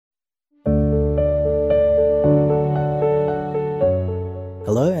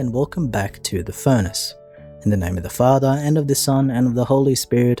and welcome back to The Furnace. In the name of the Father, and of the Son, and of the Holy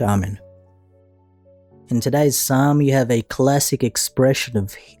Spirit. Amen. In today's psalm, you have a classic expression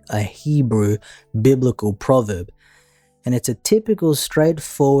of a Hebrew biblical proverb, and it's a typical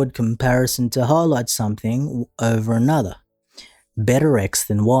straightforward comparison to highlight something over another. Better X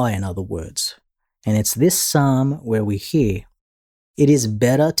than Y, in other words. And it's this psalm where we hear, "It is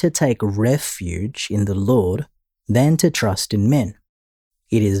better to take refuge in the Lord than to trust in men.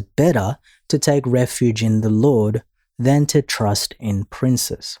 It is better to take refuge in the Lord than to trust in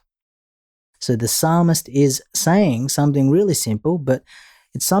princes." So the psalmist is saying something really simple, but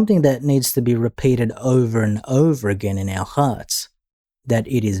it's something that needs to be repeated over and over again in our hearts, that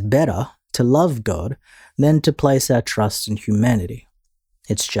it is better to love God than to place our trust in humanity.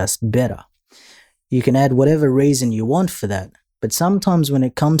 It's just better. You can add whatever reason you want for that, but sometimes when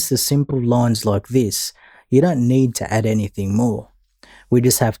it comes to simple lines like this, you don't need to add anything more. We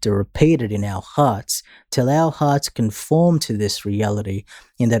just have to repeat it in our hearts till our hearts conform to this reality,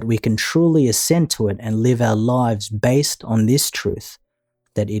 in that we can truly assent to it and live our lives based on this truth,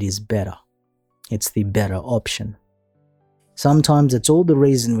 that it is better. It's the better option. Sometimes it's all the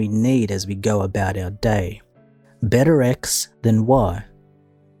reason we need as we go about our day. Better X than Y.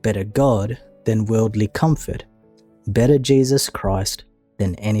 Better God than worldly comfort. Better Jesus Christ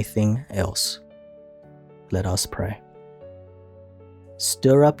than anything else. Let us pray.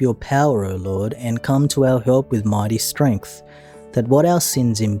 Stir up your power, O Lord, and come to our help with mighty strength, that what our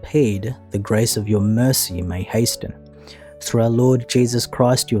sins impede, the grace of your mercy may hasten. Through our Lord Jesus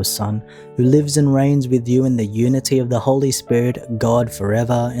Christ, your Son, who lives and reigns with you in the unity of the Holy Spirit, God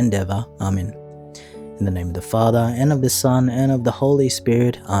forever and ever. Amen. In the name of the Father, and of the Son, and of the Holy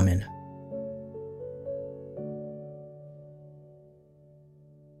Spirit. Amen.